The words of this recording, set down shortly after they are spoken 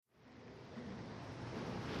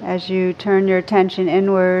As you turn your attention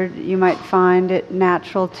inward, you might find it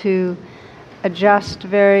natural to adjust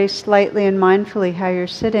very slightly and mindfully how you're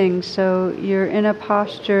sitting, so you're in a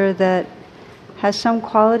posture that has some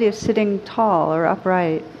quality of sitting tall or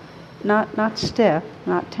upright, not stiff,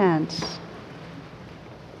 not tense.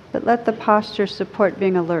 But let the posture support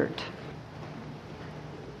being alert.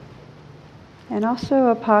 And also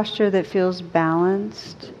a posture that feels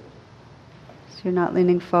balanced. So you're not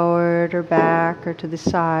leaning forward or back or to the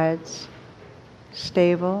sides.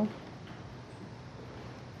 Stable.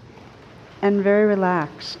 And very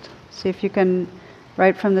relaxed. See if you can,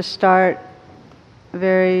 right from the start,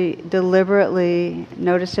 very deliberately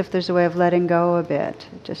notice if there's a way of letting go a bit,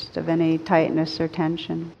 just of any tightness or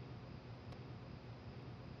tension.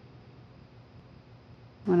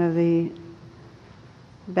 One of the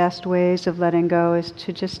best ways of letting go is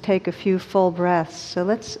to just take a few full breaths. So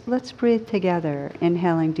let's breathe together,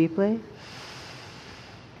 inhaling deeply.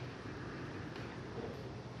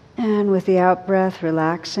 And with the out-breath,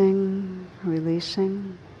 relaxing,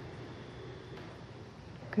 releasing.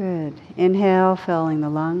 Good. Inhale, filling the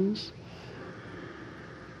lungs.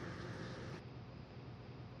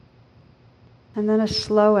 And then a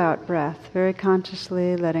slow out breath, very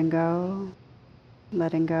consciously letting go,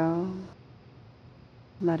 letting go,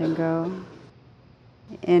 letting go.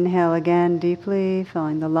 Inhale again deeply,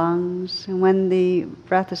 filling the lungs. And when the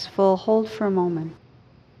breath is full, hold for a moment.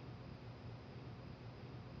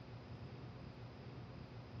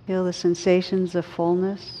 Feel the sensations of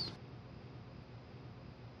fullness.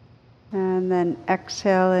 And then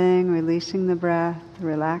exhaling, releasing the breath,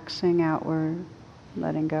 relaxing outward,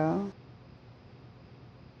 letting go.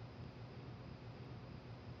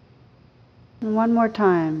 And one more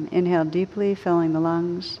time, inhale deeply, filling the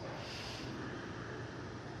lungs.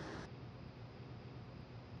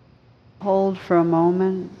 Hold for a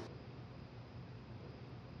moment.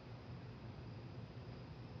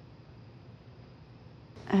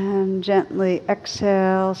 And gently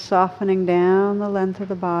exhale, softening down the length of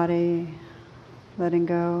the body, letting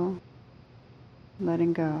go,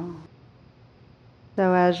 letting go.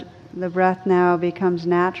 So as the breath now becomes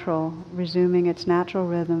natural, resuming its natural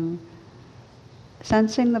rhythm,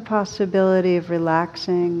 sensing the possibility of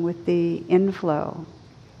relaxing with the inflow.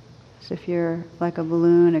 So if you're like a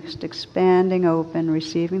balloon, expanding open,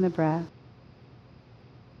 receiving the breath,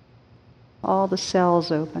 all the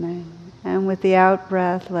cells opening. And with the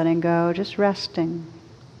out-breath, letting go, just resting,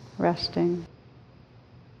 resting.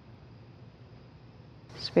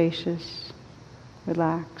 Spacious,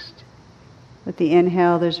 relaxed. With the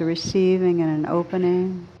inhale, there's a receiving and an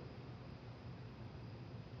opening.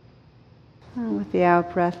 And with the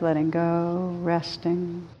out-breath, letting go,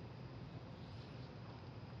 resting.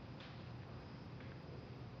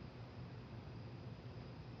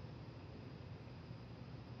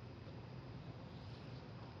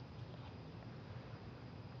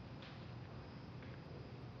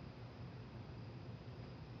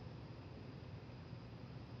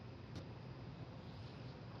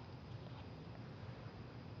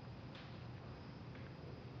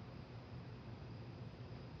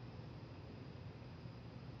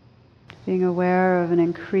 Being aware of an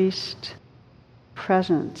increased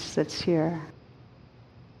presence that's here,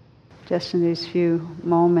 just in these few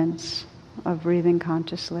moments of breathing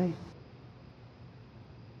consciously.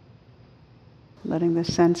 Letting the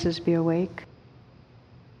senses be awake.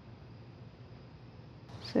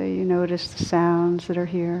 So you notice the sounds that are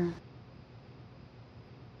here.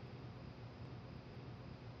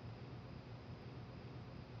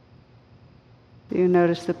 You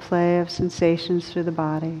notice the play of sensations through the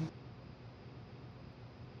body.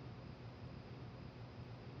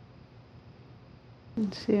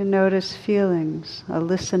 And so you notice feelings, a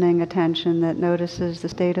listening attention that notices the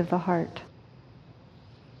state of the heart.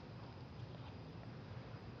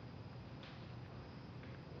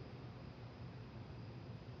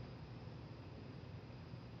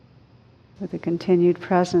 With a continued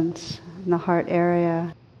presence in the heart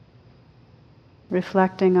area,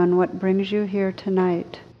 reflecting on what brings you here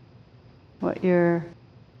tonight, what your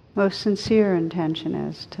most sincere intention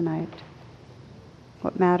is tonight,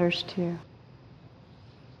 what matters to you.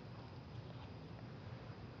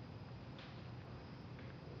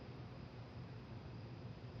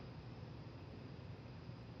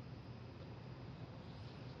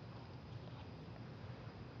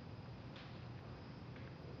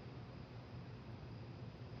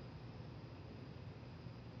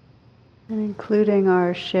 And including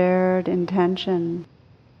our shared intention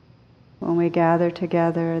when we gather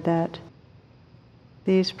together that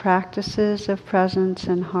these practices of presence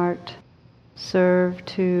and heart serve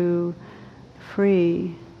to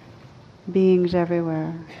free beings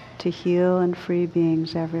everywhere, to heal and free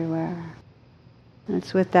beings everywhere. And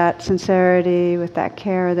it's with that sincerity, with that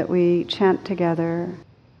care that we chant together.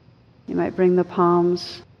 You might bring the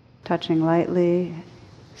palms touching lightly,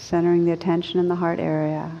 centering the attention in the heart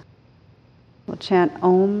area. We'll chant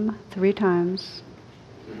Om 3 times.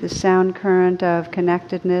 The sound current of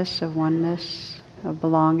connectedness, of oneness, of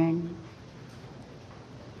belonging.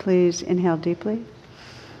 Please inhale deeply.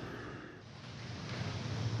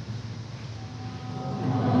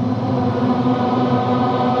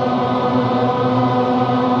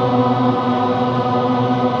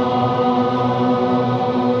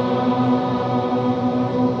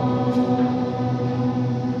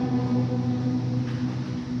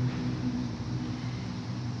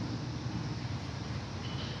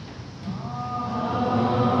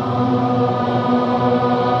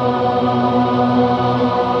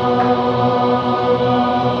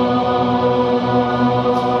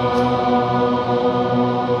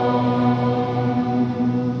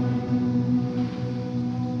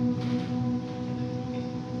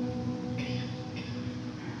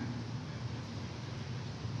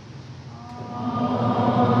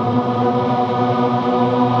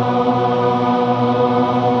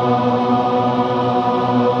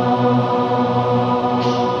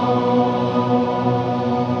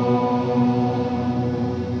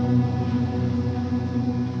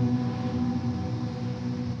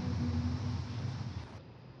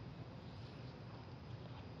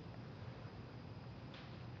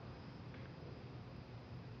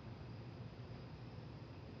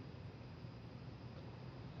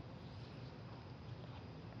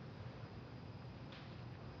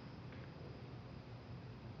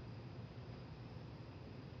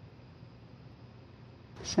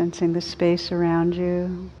 Sensing the space around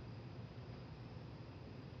you.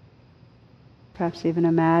 Perhaps even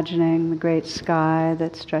imagining the great sky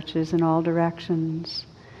that stretches in all directions,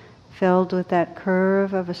 filled with that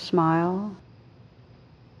curve of a smile,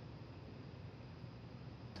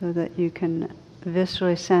 so that you can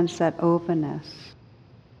viscerally sense that openness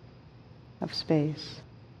of space.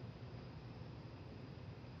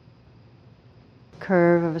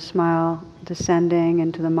 Curve of a smile descending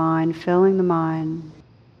into the mind, filling the mind,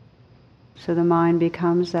 so the mind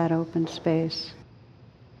becomes that open space.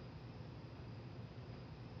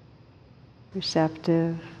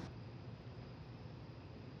 Receptive.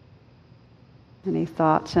 Any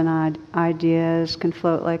thoughts and ideas can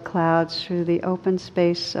float like clouds through the open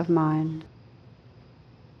space of mind.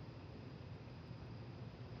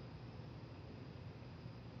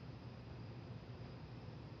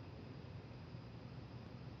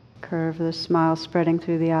 Curve of the smile spreading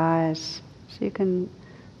through the eyes, so you can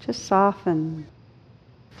just soften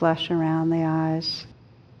flesh around the eyes,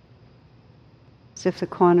 as if the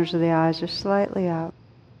corners of the eyes are slightly up.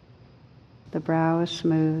 The brow is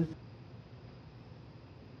smooth.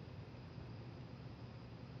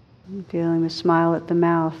 And feeling the smile at the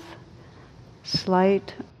mouth,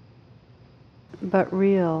 slight but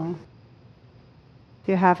real. If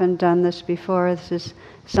you haven't done this before, this is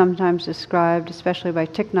sometimes described, especially by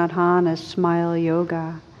Thich Nhat Hanh, as smile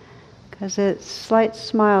yoga. Because its slight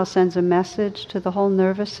smile sends a message to the whole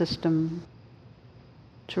nervous system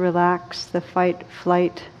to relax the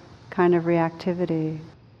fight-flight kind of reactivity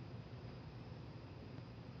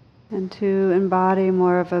and to embody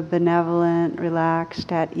more of a benevolent,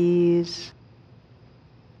 relaxed, at ease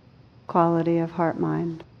quality of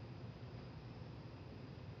heart-mind.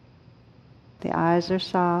 The eyes are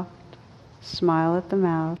soft, smile at the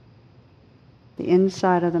mouth, the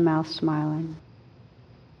inside of the mouth smiling.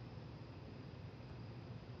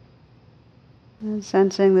 And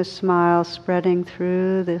sensing the smile spreading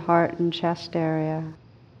through the heart and chest area.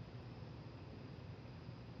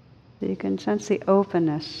 So you can sense the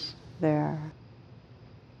openness there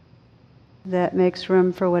that makes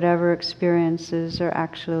room for whatever experiences are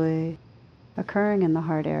actually occurring in the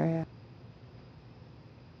heart area.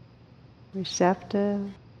 Receptive,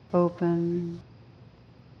 open,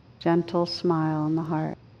 gentle smile in the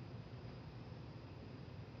heart.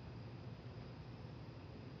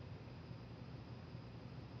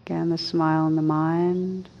 Again, the smile in the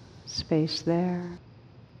mind, space there,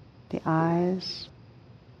 the eyes,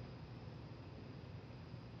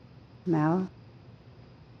 mouth,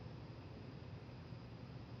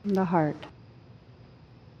 the heart.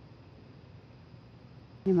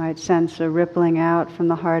 You might sense a rippling out from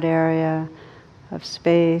the heart area of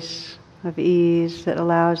space, of ease that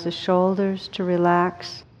allows the shoulders to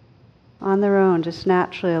relax on their own, just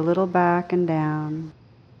naturally a little back and down.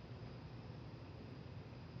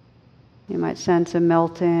 You might sense a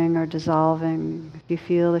melting or dissolving if you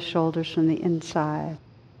feel the shoulders from the inside.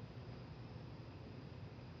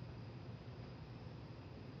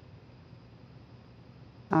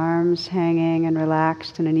 Arms hanging and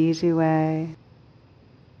relaxed in an easy way.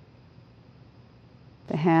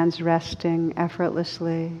 The hands resting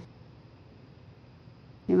effortlessly.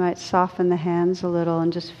 You might soften the hands a little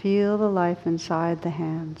and just feel the life inside the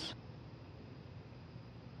hands.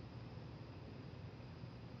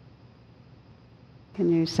 Can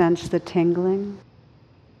you sense the tingling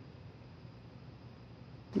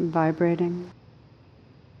and vibrating?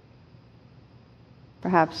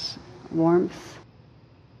 Perhaps warmth,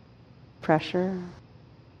 pressure.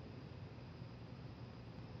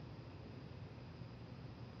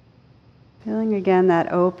 Feeling again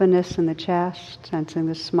that openness in the chest, sensing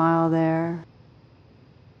the smile there.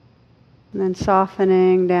 And then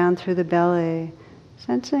softening down through the belly,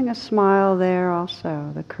 sensing a smile there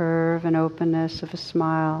also, the curve and openness of a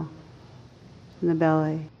smile in the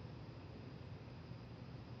belly.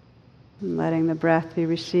 And letting the breath be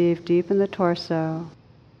received deep in the torso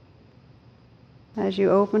as you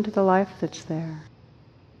open to the life that's there.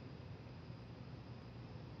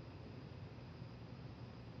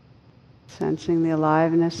 Sensing the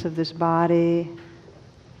aliveness of this body,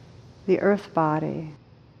 the earth body.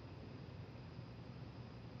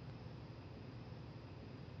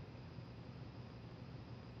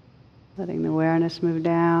 Letting the awareness move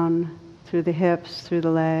down through the hips, through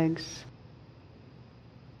the legs.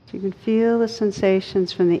 So you can feel the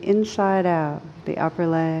sensations from the inside out, the upper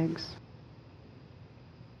legs,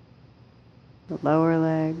 the lower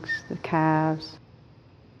legs, the calves,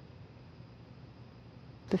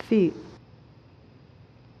 the feet.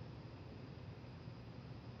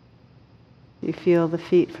 You feel the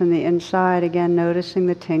feet from the inside, again noticing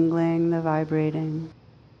the tingling, the vibrating.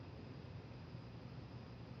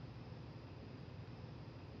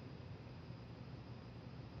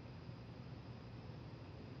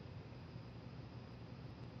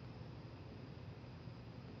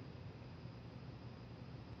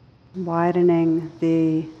 Widening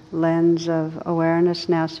the lens of awareness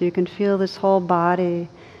now so you can feel this whole body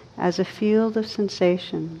as a field of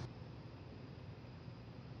sensation.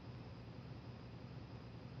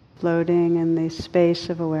 Floating in the space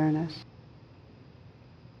of awareness.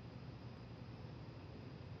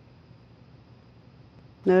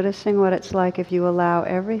 Noticing what it's like if you allow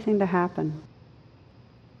everything to happen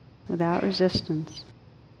without resistance.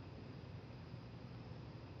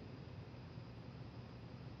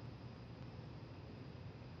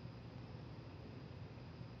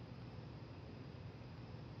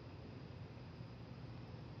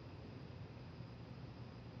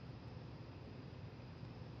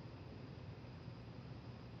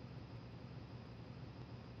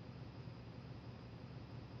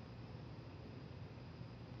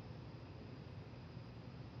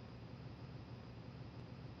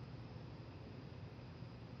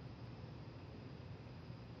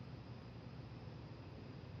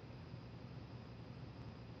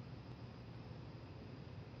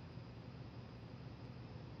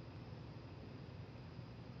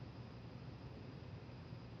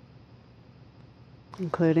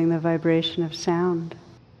 Including the vibration of sound.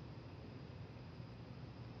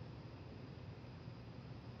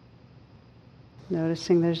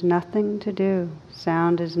 Noticing there's nothing to do.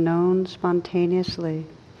 Sound is known spontaneously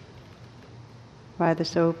by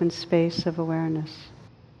this open space of awareness.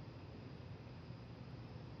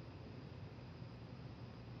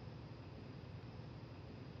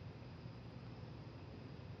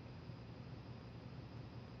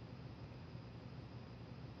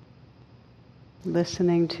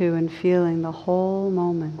 Listening to and feeling the whole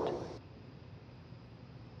moment.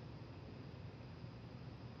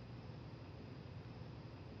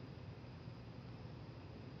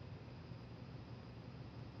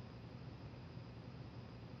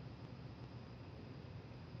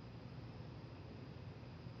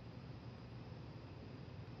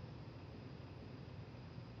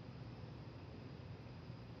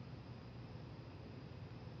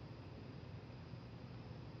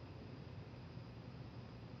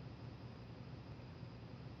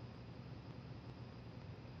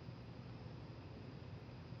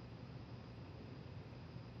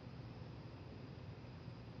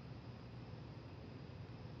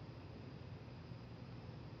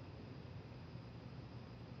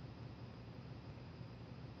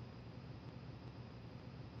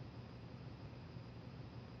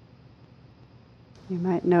 You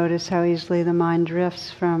might notice how easily the mind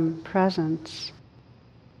drifts from presence,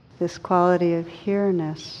 this quality of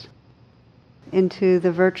here-ness, into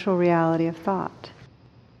the virtual reality of thought.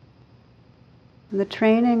 And the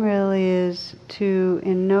training really is to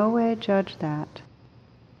in no way judge that,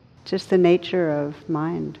 just the nature of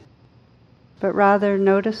mind, but rather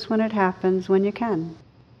notice when it happens when you can.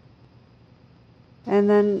 And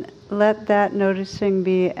then let that noticing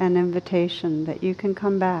be an invitation that you can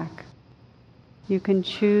come back. You can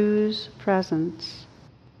choose presence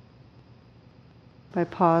by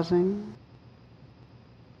pausing,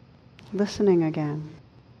 listening again.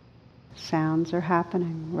 Sounds are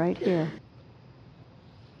happening right here.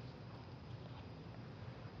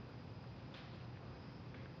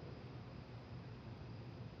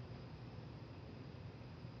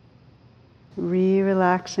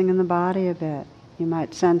 Relaxing in the body a bit. You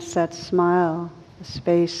might sense that smile, the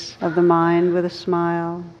space of the mind with a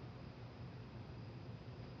smile,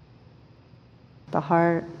 the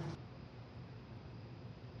heart,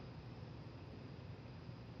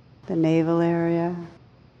 the navel area.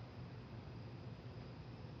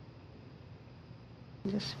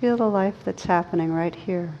 Just feel the life that's happening right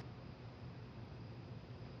here.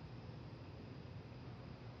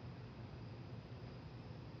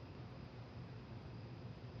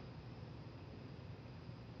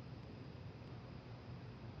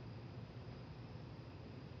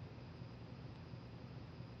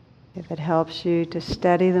 If it helps you to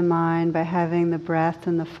steady the mind by having the breath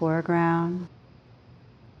in the foreground,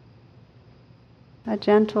 a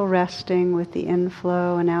gentle resting with the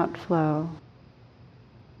inflow and outflow,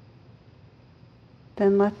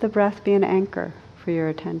 then let the breath be an anchor for your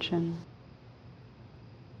attention.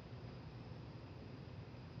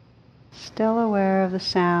 Still aware of the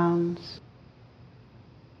sounds,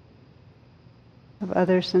 of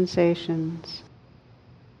other sensations.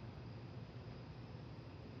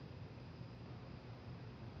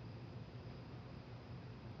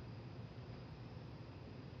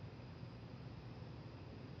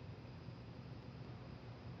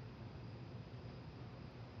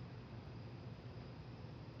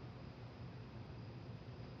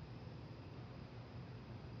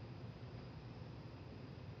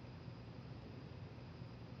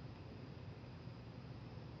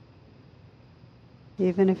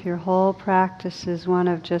 Even if your whole practice is one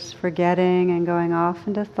of just forgetting and going off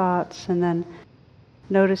into thoughts and then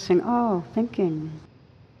noticing, oh, thinking,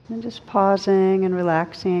 and just pausing and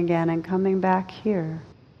relaxing again and coming back here,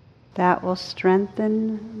 that will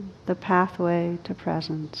strengthen the pathway to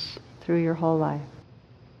presence through your whole life.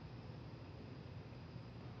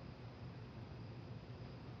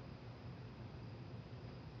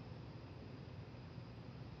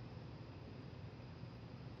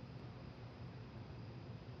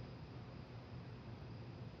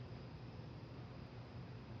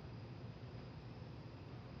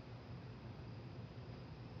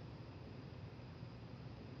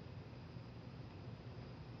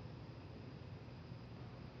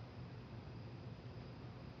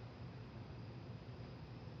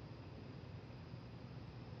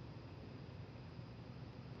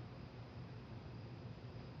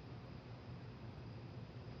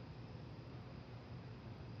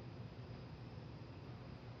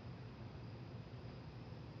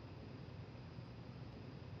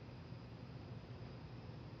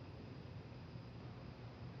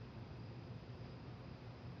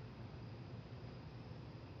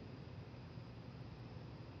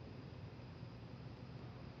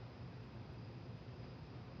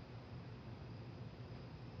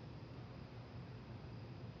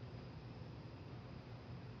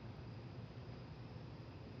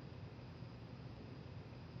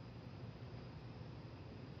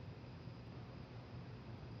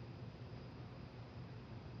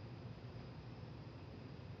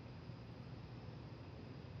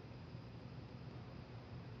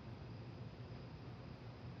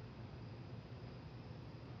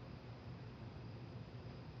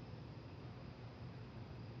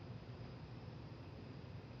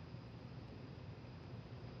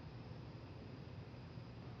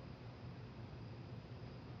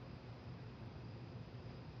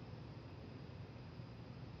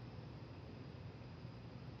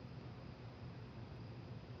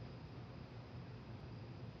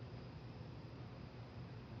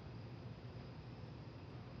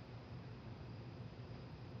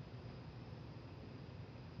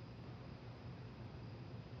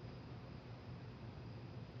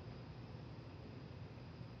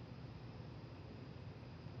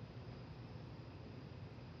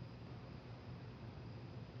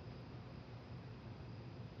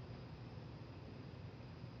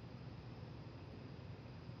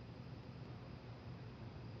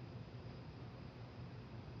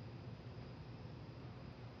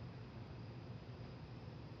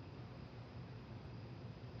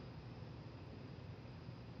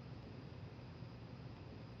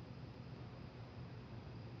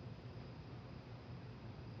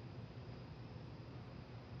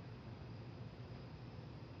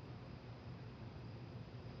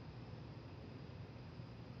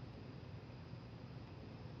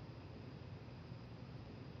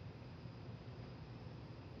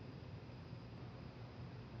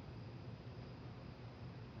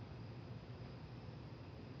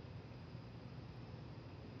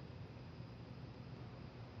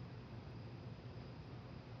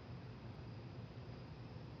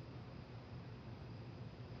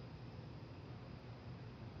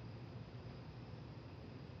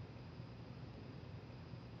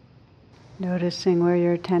 Noticing where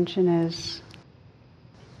your attention is.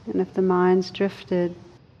 And if the mind's drifted,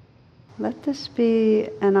 let this be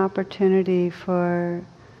an opportunity for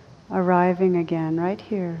arriving again, right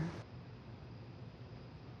here.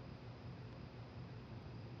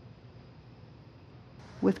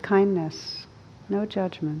 With kindness, no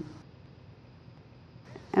judgment,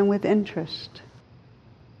 and with interest.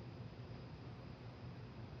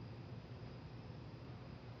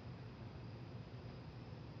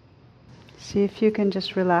 See if you can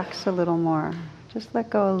just relax a little more. Just let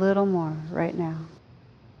go a little more right now.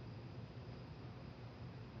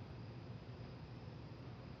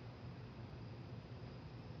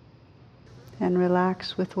 And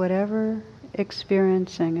relax with whatever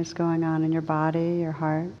experiencing is going on in your body, your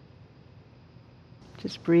heart.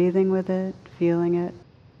 Just breathing with it, feeling it,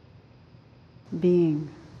 being.